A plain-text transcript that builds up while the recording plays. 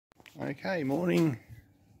Okay, morning.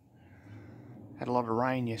 Had a lot of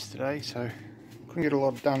rain yesterday, so couldn't get a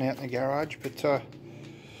lot done out in the garage, but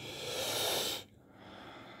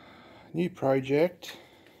new project.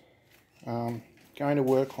 Going to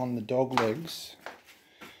work on the dog legs,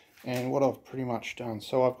 and what I've pretty much done,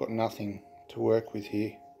 so I've got nothing to work with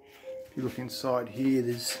here. If you look inside here,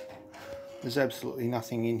 there's absolutely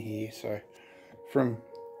nothing in here, so from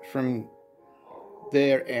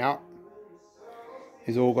there out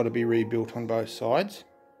is all got to be rebuilt on both sides.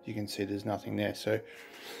 You can see there's nothing there. So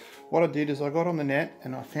what I did is I got on the net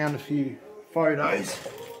and I found a few photos,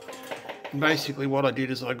 and basically what I did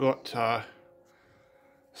is I got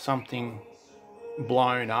something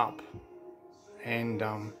blown up, and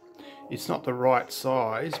it's not the right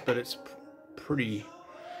size, but it's pretty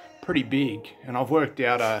big, and I've worked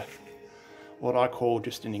out what I call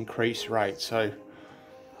just an increase rate. So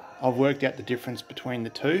I've worked out the difference between the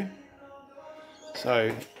two.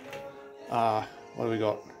 So what do we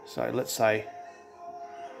got? So let's say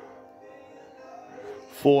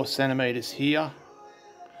 4 centimeters here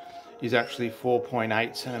is actually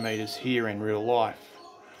 4.8 centimeters here in real life.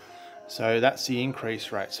 So that's the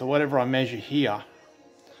increase rate. So whatever I measure here,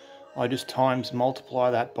 I just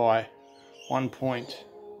multiply that by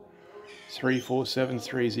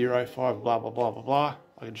 1.347305, blah blah blah blah blah.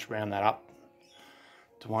 I can just round that up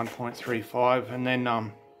to 1.35, and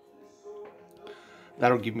then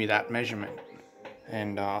that'll give me that measurement.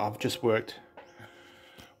 And I've just worked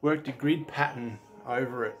a grid pattern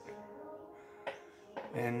over it,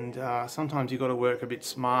 and sometimes you've got to work a bit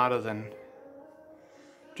smarter than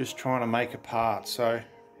just trying to make a part. So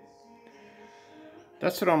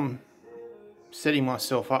that's what I'm setting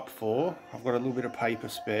myself up for. I've got a little bit of paper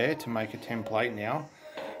spare to make a template now.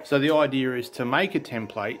 So the idea is to make a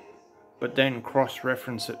template, but then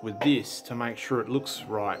cross-reference it with this to make sure it looks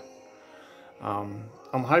right.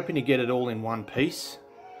 I'm hoping to get it all in one piece.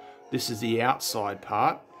 This is the outside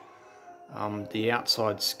part, the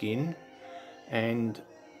outside skin, and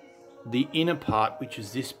the inner part, which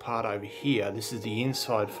is this part over here. This is the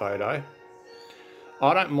inside photo.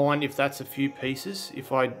 I don't mind if that's a few pieces.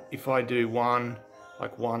 If I do one,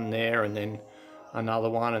 like one there, and then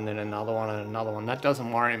another one, and then another one, and another one, that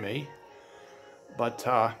doesn't worry me. But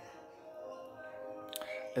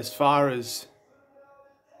as far as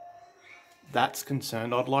that's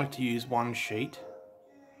concerned, I'd like to use one sheet.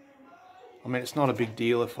 I mean, it's not a big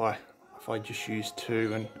deal if I just use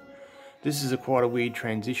two, and this is quite a weird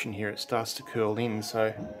transition here. It starts to curl in,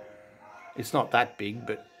 so it's not that big,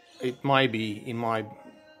 but it may be in my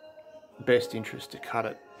best interest to cut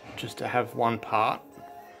it, just to have one part,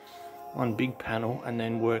 one big panel, and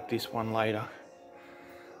then work this one later.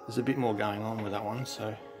 There's a bit more going on with that one,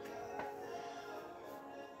 so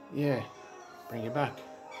yeah, bring it back.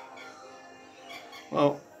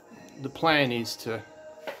 Well, the plan is to,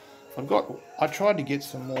 I tried to get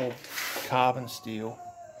some more carbon steel.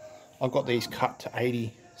 I've got these cut to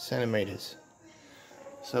 80 centimeters.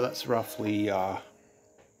 So that's roughly,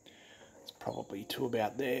 it's probably to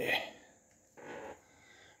about there.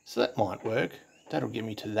 So that might work. That'll get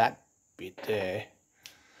me to that bit there.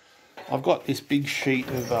 I've got this big sheet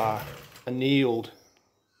of annealed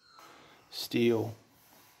steel,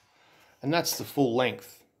 and that's the full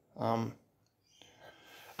length.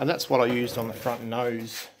 And that's what I used on the front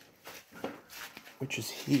nose, which is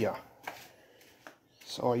here.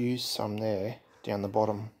 So I used some there down the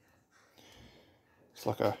bottom. It's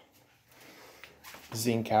like a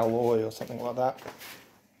zinc alloy or something like that.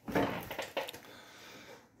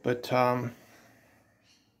 But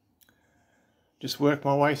just work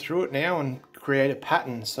my way through it now and create a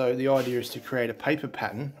pattern. So the idea is to create a paper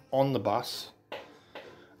pattern on the bus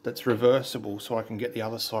that's reversible, so I can get the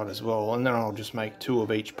other side as well, and then I'll just make 2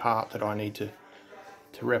 of each part that I need to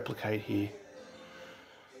replicate here.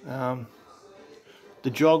 The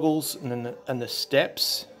joggles and the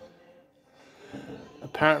steps,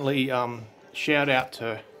 apparently shout out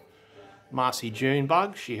to Marcy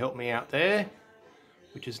Junebug, she helped me out there,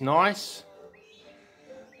 which is nice.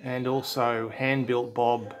 And also Hand-Built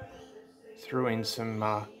Bob threw in some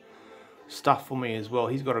stuff for me as well.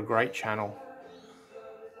 He's got a great channel.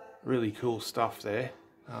 Really cool stuff there.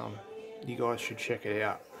 You guys should check it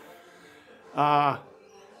out.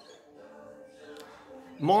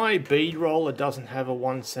 My bead roller doesn't have a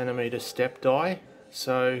 1 centimeter step die,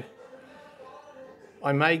 so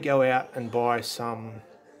I may go out and buy some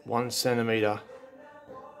 1 centimeter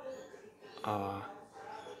bar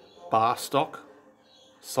stock,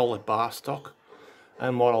 solid bar stock,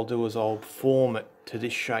 and what I'll do is I'll form it to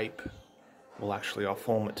this shape. Well, actually I'll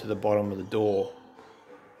form it to the bottom of the door.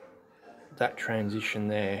 That transition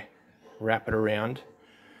there, wrap it around,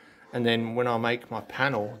 And then when I make my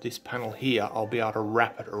panel, this panel here, I'll be able to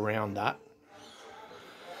wrap it around that.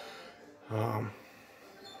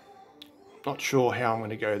 Not sure how I'm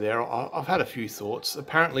going to go there. I've had a few thoughts.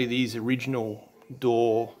 Apparently these original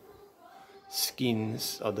door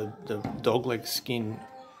skins, or the dogleg skin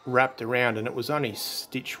wrapped around, and it was only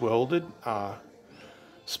stitch welded,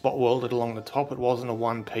 spot welded along the top. It wasn't a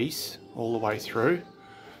one piece all the way through.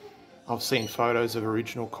 I've seen photos of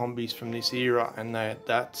original combis from this era, and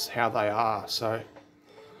that's how they are. So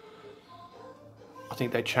I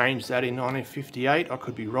think they changed that in 1958. I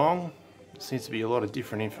could be wrong. There seems to be a lot of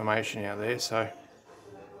different information out there. So,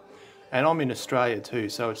 and I'm in Australia too,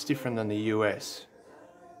 so it's different than the US.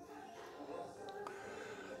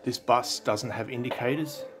 This bus doesn't have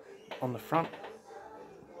indicators on the front,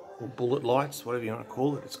 or bullet lights, whatever you want to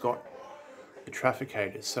call it. It's got the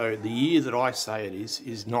trafficators. So the year that I say it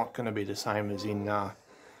is not going to be the same as in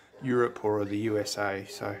Europe or the USA.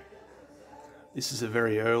 So this is a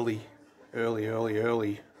very early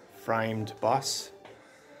framed bus,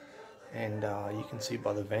 and you can see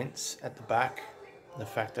by the vents at the back, the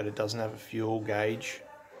fact that it doesn't have a fuel gauge,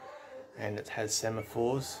 and it has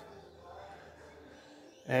semaphores,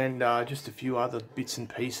 and just a few other bits and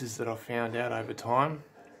pieces that I've found out over time.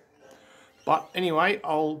 But anyway,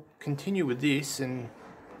 I'll continue with this and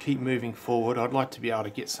keep moving forward. I'd like to be able to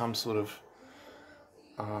get some sort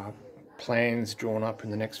of plans drawn up in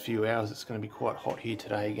the next few hours. It's going to be quite hot here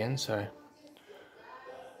today again, so,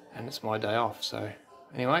 and it's my day off. So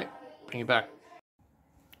anyway, bring it back.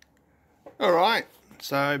 Alright,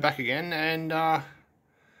 so back again, and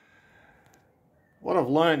what I've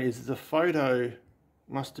learned is the photo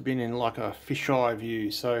must have been in like a fisheye view.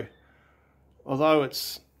 So although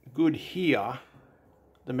it's good here,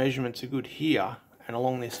 the measurements are good here and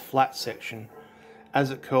along this flat section,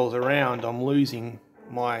 as it curls around, I'm losing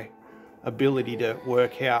my ability to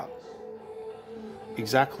work out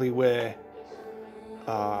exactly where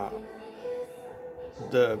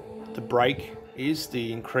the brake is,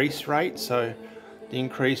 the increase rate. So the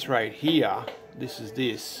increase rate here, this is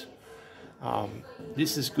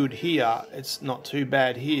good here, it's not too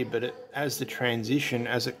bad here, but as the transition,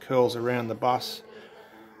 as it curls around the bus,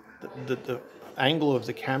 the angle of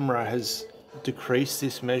the camera has decreased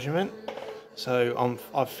this measurement. So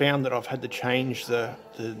I've found that I've had to change the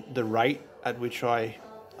rate at which I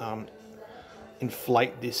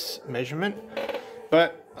inflate this measurement.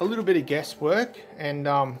 But a little bit of guesswork, and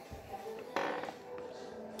I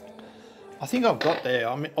think I've got there.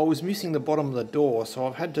 I was missing the bottom of the door, so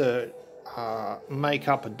I've had to make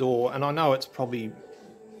up a door, and I know it's probably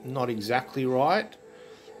not exactly right,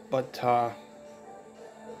 but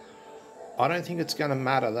I don't think it's going to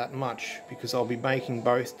matter that much, because I'll be making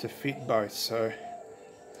both to fit both, so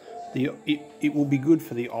it will be good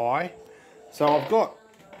for the eye. So I've got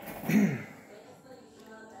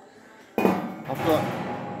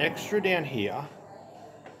extra down here.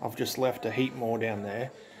 I've just left a heap more down there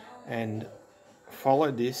and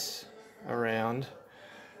followed this around.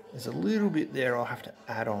 There's a little bit there I'll have to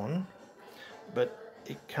add on, but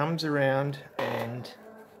it comes around, and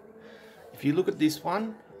if you look at this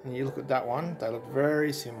one and you look at that one, they look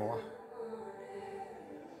very similar.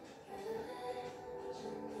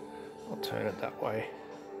 I'll turn it that way.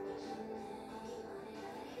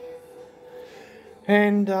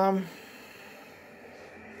 And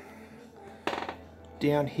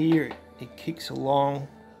down here it kicks along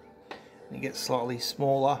and it gets slightly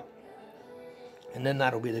smaller, and then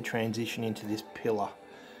that'll be the transition into this pillar.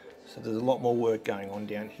 So there's a lot more work going on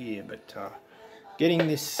down here, but getting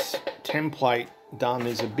this template done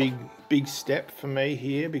is a big step for me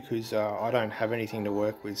here, because I don't have anything to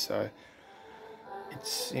work with. So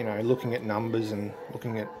it's, you know, looking at numbers and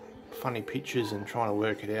looking at funny pictures and trying to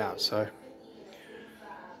work it out. So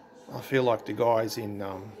I feel like the guys in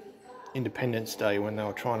Independence Day, when they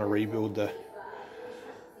were trying to rebuild the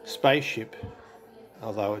spaceship,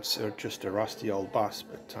 although it's just a rusty old bus.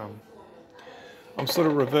 But I'm sort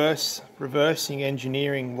of reversing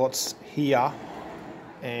engineering what's here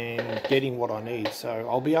and getting what I need. So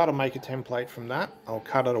I'll be able to make a template from that. I'll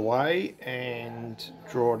cut it away and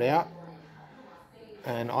draw it out,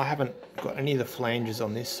 and I haven't got any of the flanges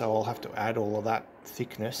on this, so I'll have to add all of that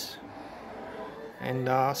thickness and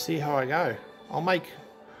see how I go. I'll make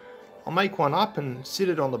one up and sit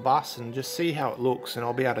it on the bus and just see how it looks, and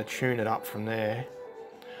I'll be able to tune it up from there.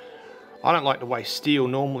 I don't like to waste steel.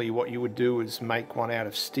 Normally what you would do is make one out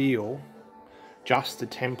of steel, just the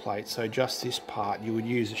template, so just this part. You would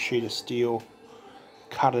use a sheet of steel,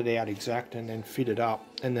 cut it out exact, and then fit it up,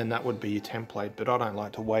 and then that would be your template. But I don't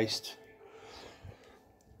like to waste,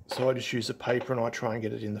 so I just use the paper and I try and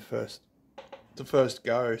get it in the first the first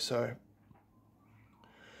go. So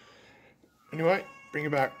anyway, bring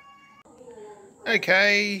it back.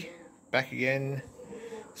 Okay, back again.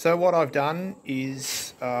 So what I've done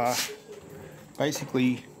is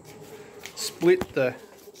basically split the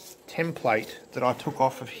template that I took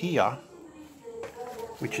off of here,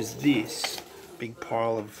 which is this big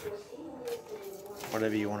pile of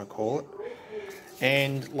whatever you want to call it,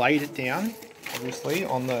 and laid it down obviously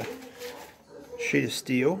on the sheet of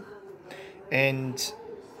steel. And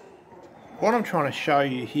what I'm trying to show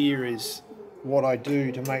you here is what I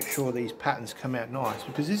do to make sure these patterns come out nice,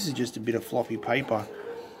 because this is just a bit of floppy paper.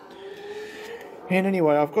 And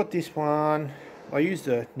anyway, I've got this one. I used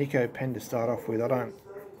a Nico pen to start off with. I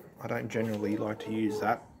don't generally like to use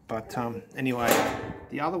that, but anyway,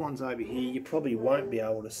 the other ones over here, you probably won't be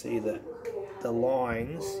able to see the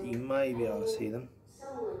lines. You may be able to see them,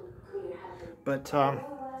 but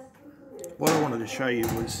what I wanted to show you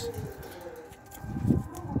was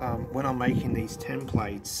when I'm making these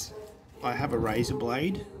templates, I have a razor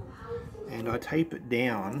blade and I tape it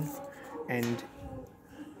down, and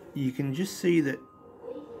you can just see that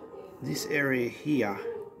this area here,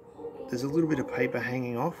 there's a little bit of paper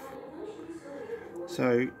hanging off,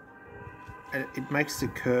 so it makes the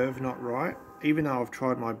curve not right. Even though I've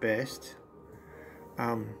tried my best,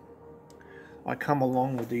 I come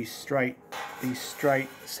along with these straight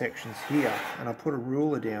sections here, and I put a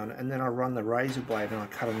ruler down, and then I run the razor blade and I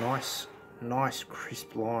cut a nice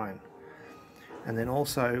crisp line. And then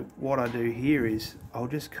also what I do here is I'll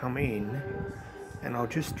just come in and I'll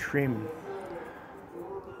just trim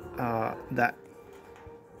that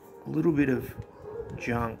little bit of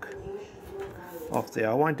junk off there.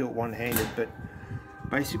 I won't do it one-handed, but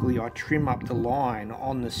basically I trim up the line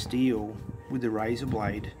on the steel with the razor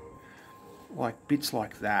blade, like bits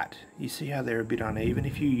like that. You see how they're a bit uneven?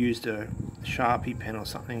 If you used a Sharpie pen or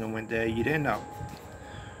something and went there, you'd end up,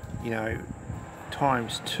 you know,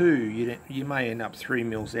 ×2, you may end up 3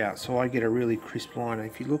 mils out. So I get a really crisp line,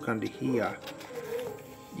 and if you look under here,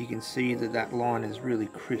 you can see that that line is really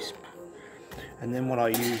crisp. And then what I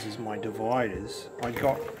use is my dividers. I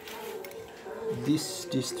got this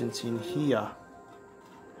distance in here,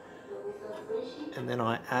 and then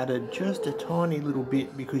I added just a tiny little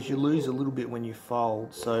bit, because you lose a little bit when you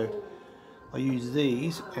fold. So I use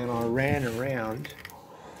these and I ran around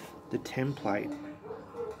the template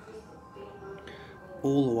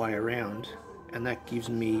all the way around, and that gives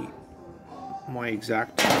me my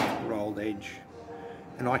exact rolled edge.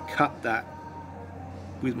 And I cut that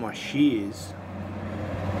with my shears,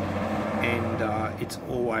 and it's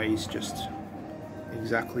always just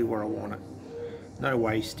exactly where I want it. No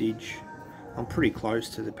wastage. I'm pretty close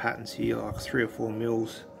to the patterns here, like 3 or 4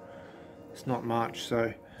 mils. It's not much.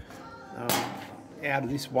 So out of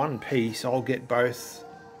this one piece, I'll get both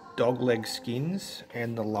dog leg skins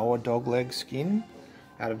and the lower dog leg skin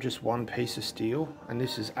out of just one piece of steel. And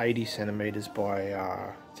this is 80 centimeters by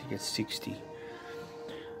I think it's 60.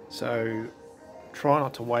 So try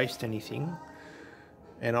not to waste anything,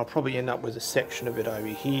 and I'll probably end up with a section of it over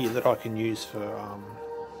here that I can use for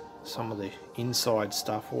some of the inside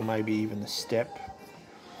stuff, or maybe even the step.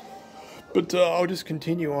 But I'll just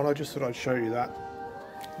continue on. I just thought I'd show you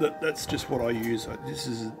that's just what I use. This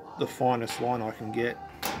is the finest line I can get.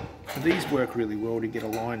 These work really well to get a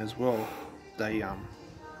line as well. They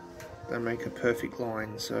make a perfect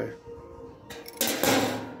line. So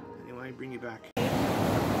anyway, bring you back.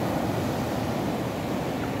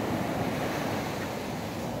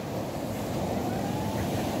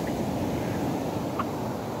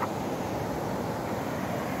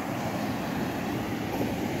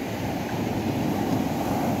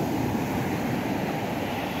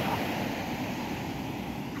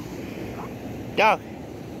 Go.